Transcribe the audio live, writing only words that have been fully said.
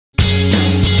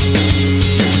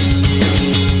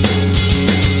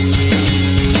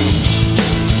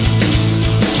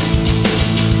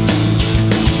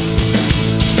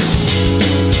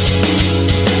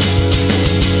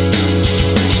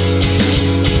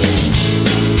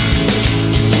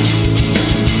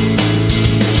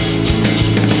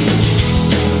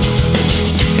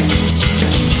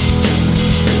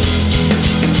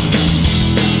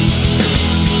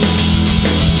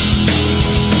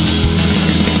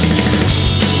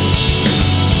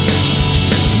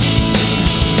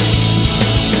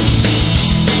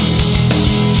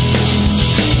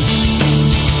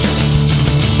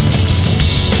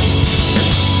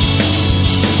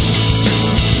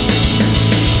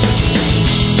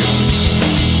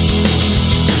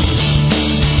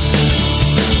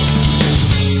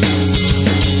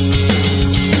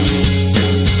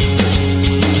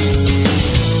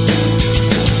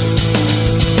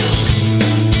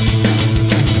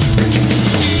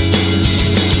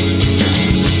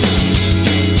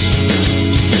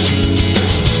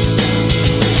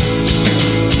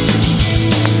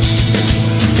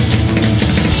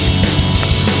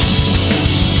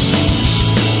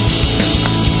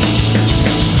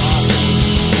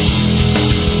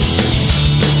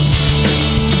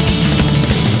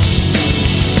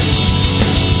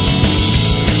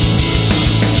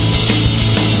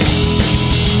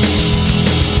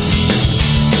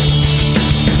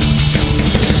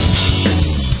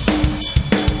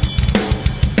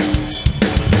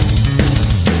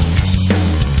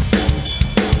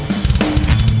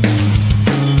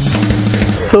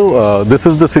So this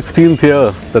is the 16th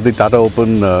year that the Tata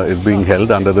Open is being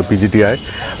held under the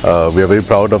PGTI. We are very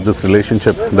proud of this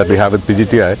relationship that we have with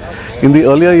PGTI. In the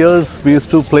earlier years, we used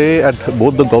to play at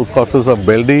both the golf courses of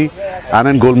Beldi and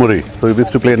in Golmuri. So we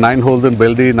used to play 9 holes in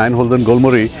Beldi, 9 holes in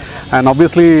Golmuri, and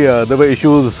obviously there were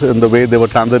issues in the way they were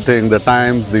transiting, the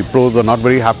times, the pros were not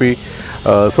very happy.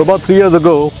 So about 3 years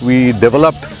ago, we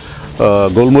developed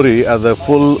Golmuri as a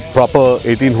full proper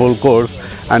 18-hole course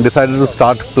and decided to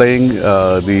start playing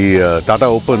the Tata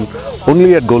Open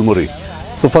only at Golmuri.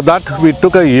 So for that we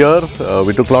took a year,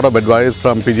 we took a lot of advice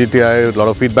from PGTI, a lot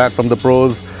of feedback from the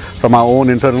pros, from our own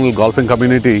internal golfing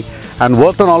community, and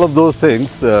worked on all of those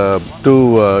things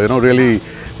to really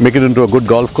make it into a good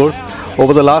golf course.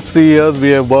 Over the last 3 years we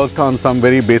have worked on some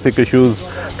very basic issues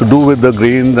to do with the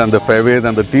greens and the fairways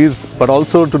and the tees, but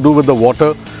also to do with the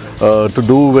water, to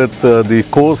do with the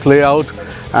course layout.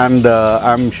 And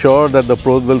I'm sure that the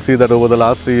pros will see that over the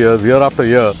last 3 years, year after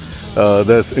year,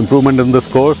 there's improvement in this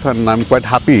course, and I'm quite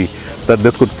happy that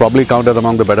this could probably count as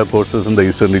among the better courses in the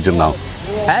eastern region now.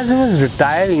 As I was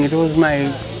retiring, it was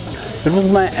my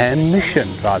ambition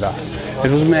rather. It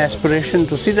was my aspiration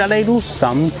to see that I do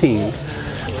something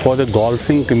for the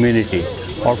golfing community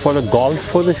or for the golf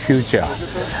for the future.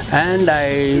 And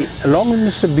I, along with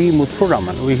Mr. B.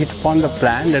 Muthuraman, we hit upon the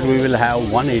plan that we will have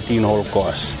one 18-hole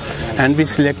course, and we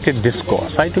selected this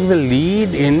course. I took the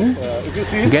lead in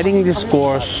getting this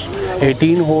course,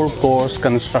 18-hole course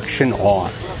construction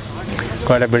on.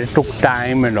 Quite a bit, it took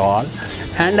time and all,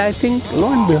 and I think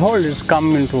lo and behold it's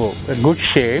come into a good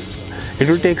shape. It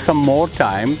will take some more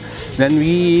time. Then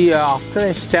we, after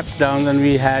I stepped down, then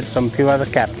we had some few other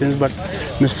captains, but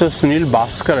Mr. Sunil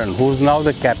Bhaskaran, who is now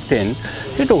the captain,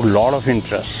 he took a lot of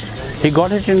interest. He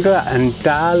got it into an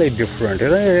entirely different,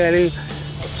 really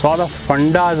sort of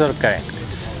fundas are correct.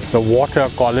 The water,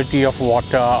 quality of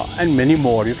water, and many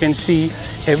more. You can see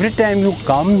every time you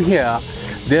come here,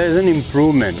 there is an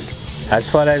improvement as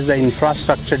far as the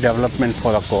infrastructure development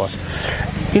for the course.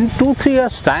 In 2-3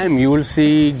 years time, you will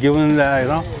see, given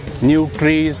the new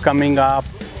trees coming up,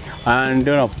 and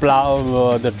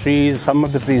the trees, some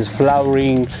of the trees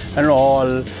flowering and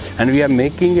all, and we are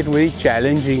making it very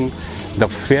challenging. The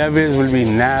fairways will be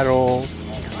narrow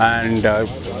and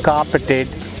carpeted.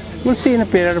 We'll see in a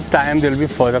period of time there will be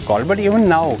further call. But even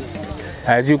now,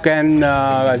 as you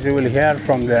will hear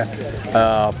from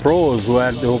the pros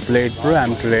who played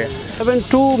Pro-Am today, there have been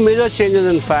two major changes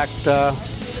in fact.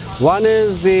 One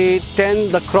is the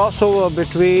crossover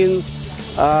between,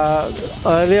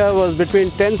 earlier was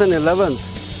between 10th and 11th.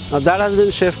 Now that has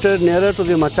been shifted nearer to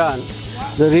the Machan.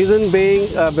 The reason being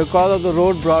because of the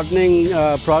road broadening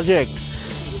project,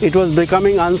 it was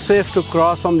becoming unsafe to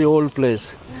cross from the old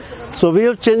place. So we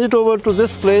have changed it over to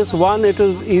this place. One, it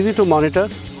is easy to monitor,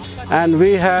 and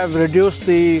we have reduced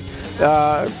the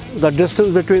distance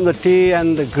between the tee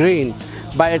and the green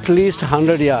by at least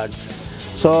 100 yards.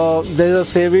 So there is a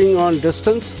saving on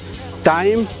distance,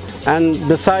 time, and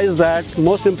besides that,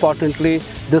 most importantly,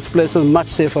 this place is much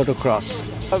safer to cross.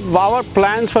 Our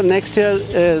plans for next year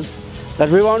is that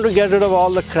we want to get rid of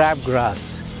all the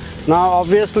crabgrass. Now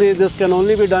obviously this can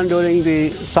only be done during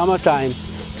the summertime.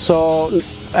 So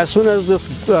as soon as this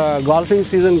golfing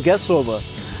season gets over,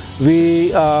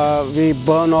 we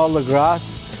burn all the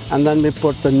grass and then we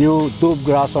put the new doob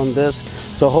grass on this.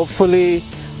 So hopefully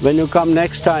when you come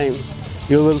next time,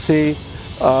 you will see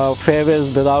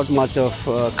fairways without much of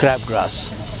crabgrass.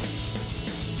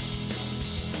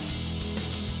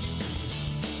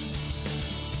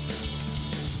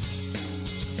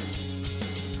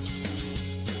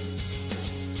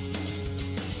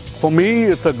 For me,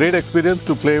 it's a great experience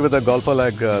to play with a golfer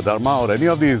like Dharma or any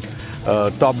of these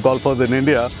top golfers in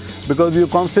India, because you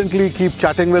constantly keep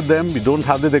chatting with them. You don't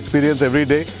have this experience every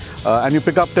day, and you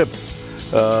pick up tips.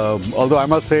 Although I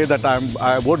must say that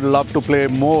I would love to play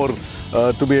more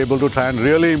to be able to try and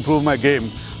really improve my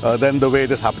game than the way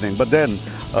it is happening. But then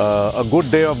a good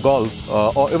day of golf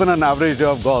or even an average day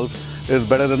of golf is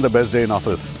better than the best day in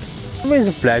office. It's always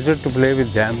a pleasure to play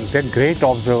with them. They're great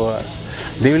observers.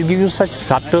 They will give you such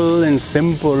subtle and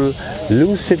simple,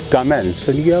 lucid comments,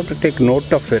 and you have to take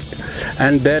note of it.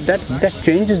 And that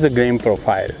changes the game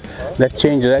profile. That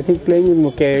changes. I think playing with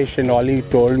Mukesh and Ollie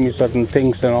told me certain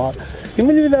things and all.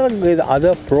 Even with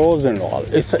other pros and all,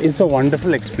 it's a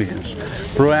wonderful experience.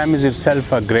 Pro-Am is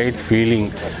itself a great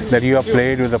feeling that you have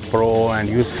played with a pro and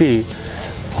you see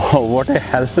what a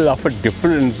hell of a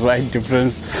difference, right?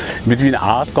 Difference between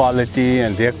our quality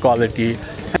and their quality.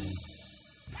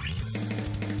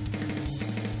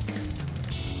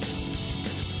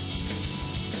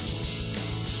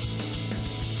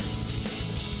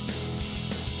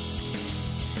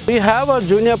 We have a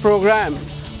junior program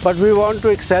but we want to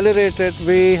accelerate it.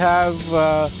 We have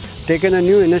taken a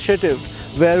new initiative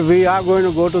where we are going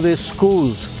to go to these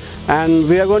schools and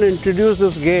we are going to introduce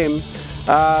this game.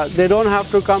 They don't have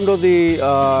to come to the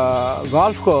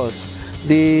golf course.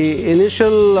 The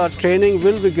initial training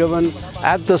will be given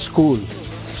at the school.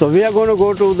 So we are going to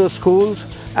go to the schools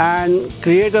and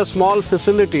create a small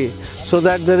facility so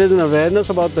that there is an awareness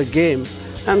about the game.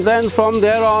 And then from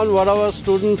there on, whatever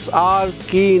students are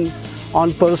keen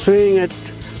on pursuing it,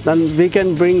 then we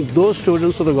can bring those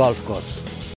students to the golf course.